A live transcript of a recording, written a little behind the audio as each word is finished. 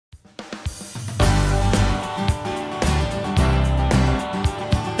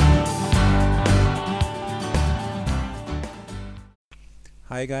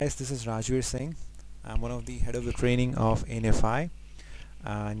Hi guys, this is Rajvir Singh. I'm one of the head of the training of NFI,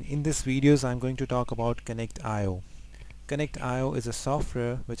 and in this videos I'm going to talk about Connect.io. Connect.io is a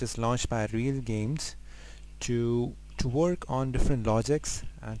software which is launched by Real Games to work on different logics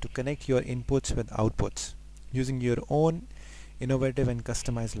and to connect your inputs with outputs using your own innovative and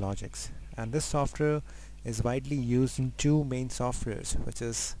customized logics. And this software is widely used in two main softwares, which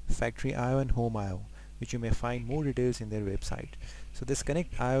is Factory.io and Home.io, which you may find more details in their website. So this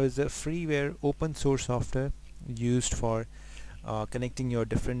Connect.io is a freeware open source software used for connecting your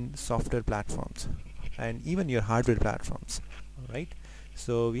different software platforms and even your hardware platforms. Alright,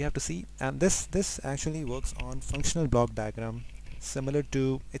 so we have to see, and this actually works on functional block diagram, similar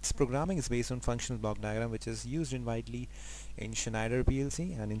to its programming is based on functional block diagram, which is used in widely in Schneider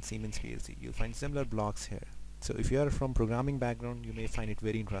PLC and in Siemens PLC. You'll find similar blocks here. So if you are from programming background, you may find it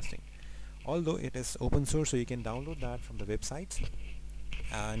very interesting. Although it is open source, so you can download that from the website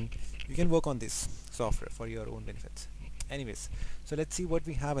and you can work on this software for your own benefits. Anyways, so let's see what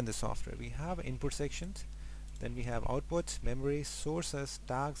we have in the software. We have input sections, then we have outputs, memory, sources,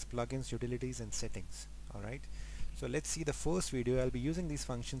 tags, plugins, utilities, and settings. Alright, so let's see the first video. I'll be using these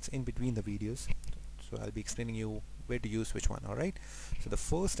functions in between the videos, so I'll be explaining you where to use which one. Alright, so the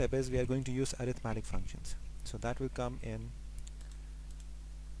first step is we are going to use arithmetic functions, so that will come in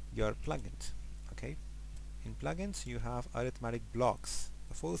your plugins. Okay, in plugins you have arithmetic blocks.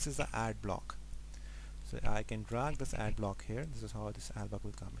 The first is the add block, so I can drag this add block here. This is how this add block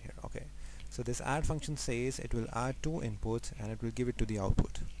will come here. Okay, so this add function says it will add two inputs and it will give it to the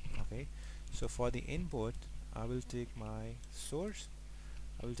output. Okay, so for the input I will take my source,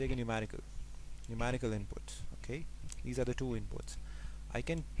 I will take a numerical inputs. Okay, these are the two inputs. I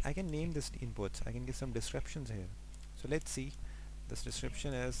can name this inputs. I can give some descriptions here. So let's see, this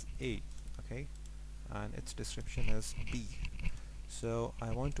description is A, okay, and its description is B. So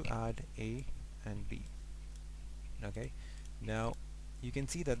I want to add A and B. Okay, now you can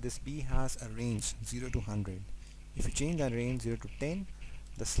see that this B has a range 0 to 100. If you change that range 0 to 10,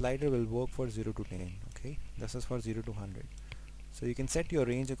 the slider will work for 0 to 10. Okay, this is for 0 to 100. So you can set your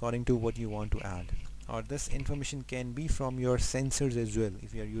range according to what you want to add, or this information can be from your sensors as well.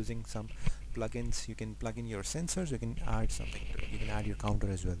 If you are using some plugins, you can plug in your sensors, you can add something to it. You can add your counter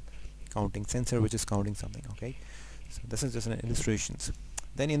as well, counting sensor which is counting something. Okay, so this is just an illustrations.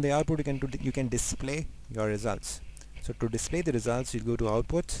 Then in the output you can display your results. So to display the results, you'll go to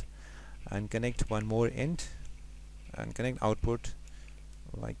output and connect one more int and connect output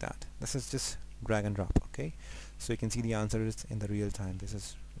like that. This is just drag and drop. Okay, so you can see the answer is in the real time. This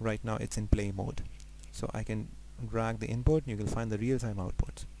is right now, it's in play mode, so I can drag the input, you will find the real-time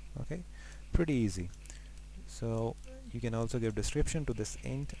output. Okay, pretty easy. So you can also give description to this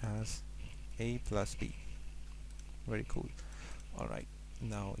int as A plus B. Very cool. Alright,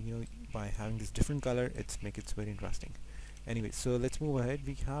 now by having this different color, it's very interesting. Anyway, so let's move ahead.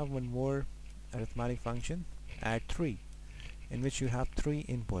 We have one more arithmetic function, add 3, in which you have 3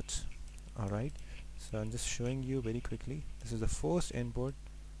 inputs. Alright, so I'm just showing you very quickly. This is the first input,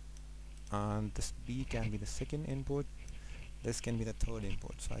 and this B can be the second input, this can be the third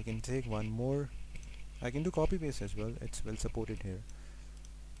input. So I can take one more, I can do copy paste as well, it's well supported here.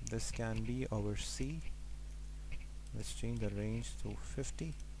 This can be our C. Let's change the range to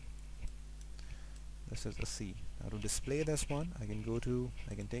 50. This is the C. Now to display this one, I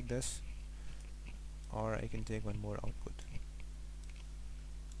can take this, or I can take one more output.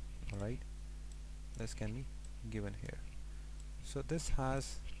 Alright, this can be given here. So this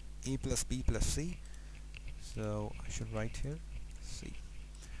has A plus B plus C, so I should write here C.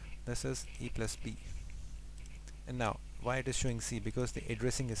 This is A plus B. And now why it is showing C? Because the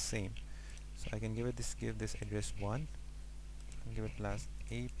addressing is same. So I can give this address 1 and give it plus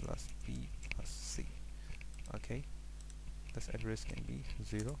A plus B plus C. Okay, this address can be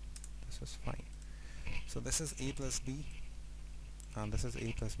 0. This is fine. So this is A plus B and this is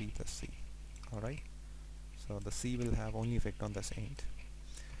A plus B plus C. Alright, so the C will have only effect on this int.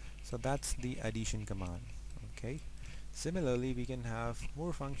 So that's the addition command. Okay, similarly we can have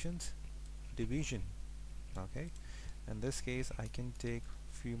more functions, division. Okay, in this case I can take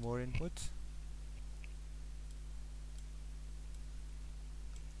few more inputs.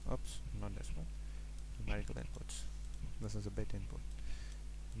 Oops, not this one. Numerical inputs. This is a bit input.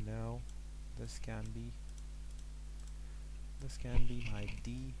 Now this can be my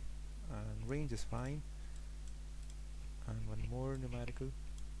D, and range is fine, and one more numerical.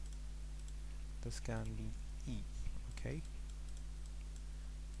 This can be E. Okay,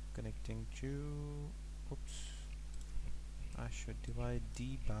 connecting to, oops, I should divide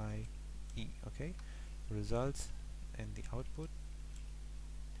D by E. Okay, results and the output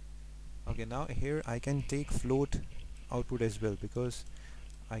Okay, now here I can take float output as well, because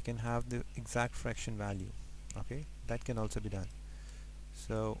I can have the exact fraction value. Okay, that can also be done.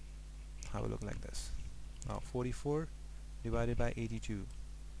 So have a look like this. Now 44 divided by 82,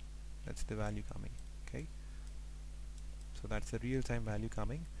 that's the value coming. Okay, so that's the real-time value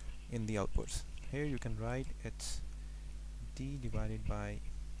coming in the outputs. Here you can write it's d divided by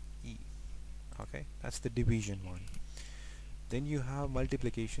e. Okay, that's the division one. Then you have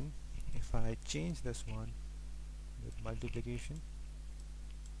multiplication. If I change this one with multiplication,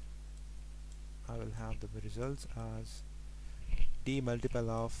 I will have the results as d multiple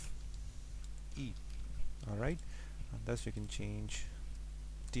of e. Alright, and thus you can change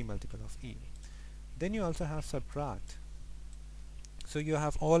d multiple of e. Then you also have subtract. So you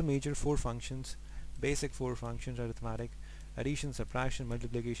have all major four functions, basic four functions: arithmetic, addition, subtraction,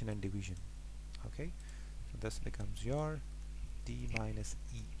 multiplication, and division. Okay, so this becomes your d minus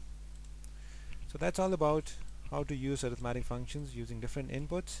e. So that's all about how to use arithmetic functions using different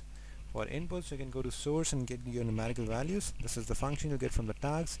inputs. For inputs, you can go to source and get your numerical values. This is the function you get from the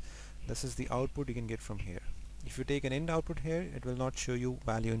tags. This is the output you can get from here. If you take an end output here, it will not show you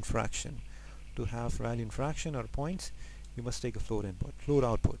value in fraction. To have value in fraction or points, you must take a float input, float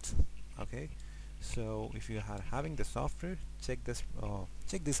outputs. Okay, so if you are having the software, check this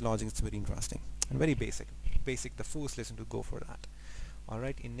logic. It's very interesting and very basic. The first lesson to go for that.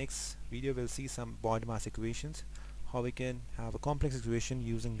 Alright, in next video we'll see some Boyd mass equations, how we can have a complex equation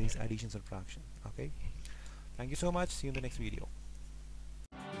using these addition subtraction. Okay, thank you so much. See you in the next video.